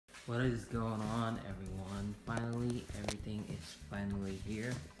What is going on, everyone? Finally, everything is finally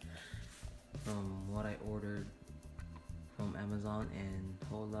here from what I ordered from Amazon and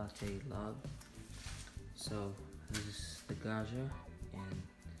Whole Latte Love. So this is the gaja, and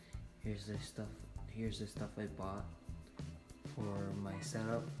here's the stuff. Here's the stuff I bought for my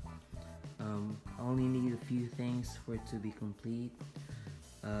setup. I only need a few things for it to be complete.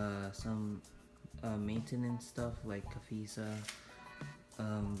 Some maintenance stuff like Kafisa.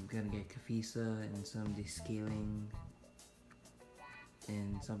 Gonna get Kafisa and some descaling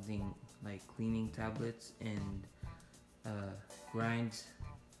and something like cleaning tablets and grinds.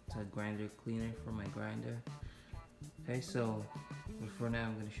 It's a grinder cleaner for my grinder. Okay, so for now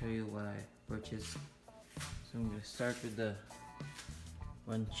I'm gonna show you what I purchased. So I'm gonna start with the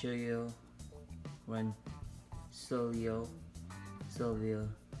Silvio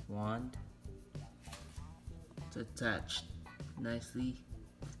wand. It's attached nicely,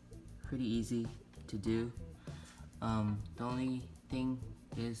 pretty easy to do. The only thing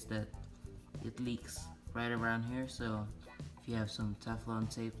is that it leaks right around here, so if you have some Teflon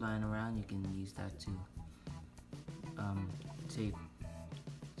tape lying around, you can use that to tape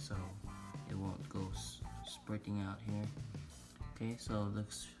so it won't go spurting out here. Okay, so it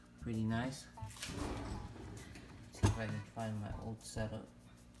looks pretty nice. See if I can find my old setup.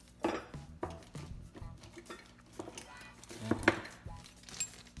 Okay.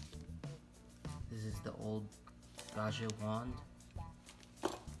 This is the old gaja wand,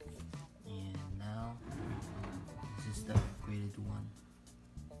 and now this is the upgraded one.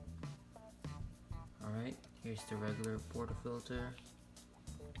 Alright, here's the regular portafilter.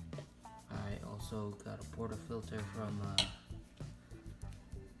 I also got a portafilter from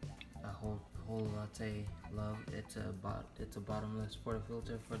a whole latte love. It's a bottomless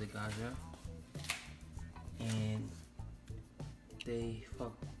portafilter for the gaja, and they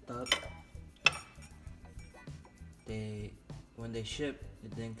fucked up. When they shipped,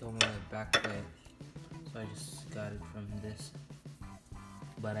 it didn't come with a back plate, so I just got it from this.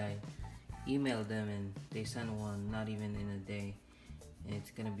 But I emailed them and they sent one not even in a day, and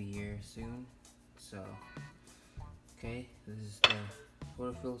it's gonna be here soon. So okay, this is the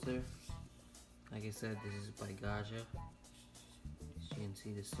portafilter. Like I said, this is by Gaja. As you can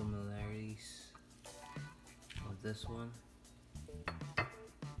see the similarities of this one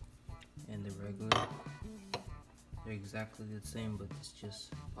and the regular. They're exactly the same, but it's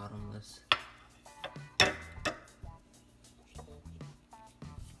just bottomless. There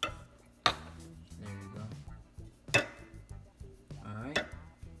you go. Alright.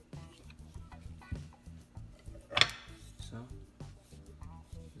 So,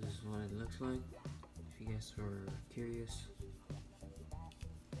 this is what it looks like. If you guys were curious,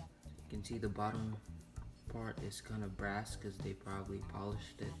 you can see the bottom part is kind of brass because they probably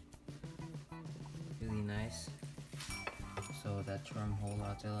polished it really nice. So that's from Whole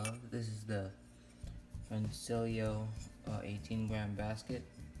Latte Love. This is the Rensilio 18-gram basket.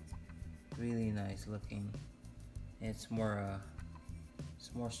 Really nice looking. It's more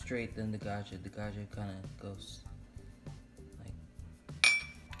straight than the gaja. The gaja kind of goes like.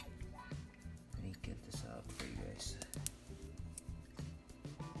 Let me get this out for you guys.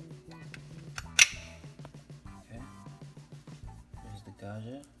 Okay. There's the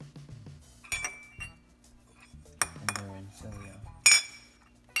gaja. Rensilio.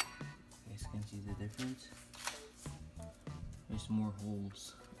 You guys can see the difference. There's more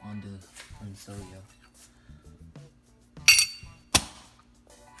holes on the Rensilio.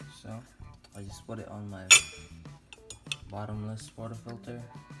 So I just put it on my bottomless portafilter.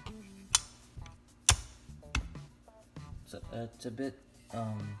 So it's a bit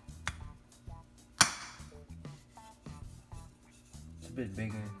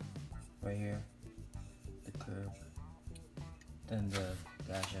bigger right here, the curve, than the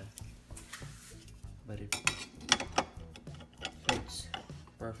gaja, but it fits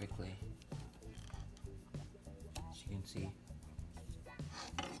perfectly, as you can see.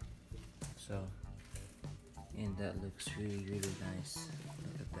 So, and that looks really nice.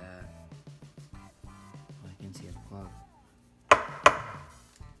 Look at that. Oh, I can see a plug.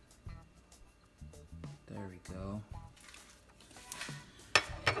 There we go.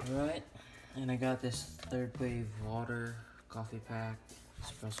 Alright, and I got this Third Wave water coffee pack,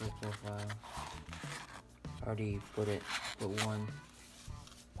 espresso profile. Already put one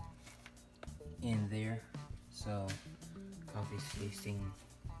in there, so coffee's tasting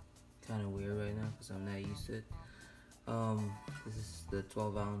kind of weird right now because I'm not used to it. This is the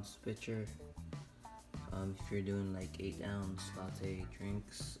 12-ounce pitcher. If you're doing like 8-ounce latte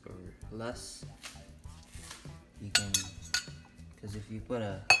drinks or less, you can, because if you put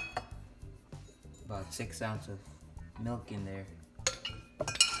a about 6 ounces of milk in there.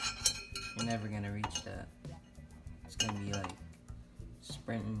 You're never gonna reach that. It's gonna be like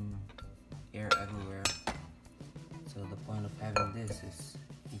sprinting air everywhere. So the point of having this is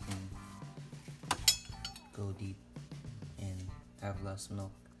you can go deep and have less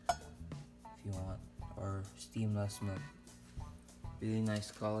milk if you want, or steam less milk. Really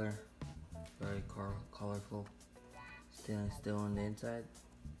nice color, very colorful, still on the inside.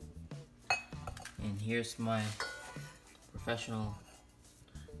 And here's my professional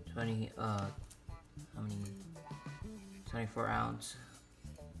 24 ounce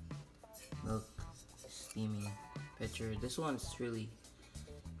milk steaming pitcher. This one's really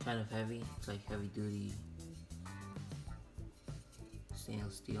kind of heavy. It's like heavy duty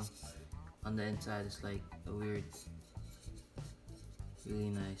stainless steel. On the inside it's like a weird, really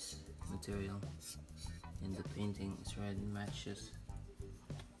nice material, and the painting is red and matches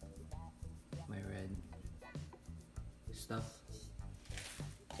my red stuff.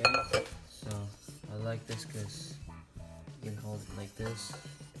 Okay, so I like this because you can hold it like this,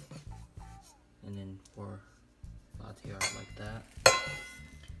 and then pour latte art like that.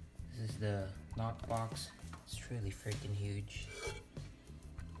 This is the knock box. It's really freaking huge.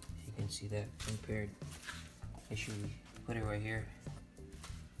 You can see that compared. I should put it right here.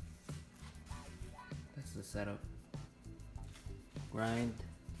 That's the setup. Grind,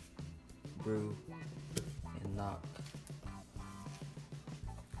 brew, and knock.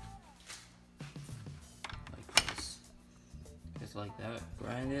 Like this. Just like that.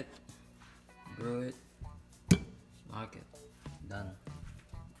 Grind it, brew it, knock it. Done.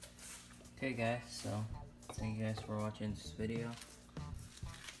 Okay guys, so thank you guys for watching this video.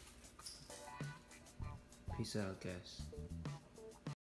 Peace out guys.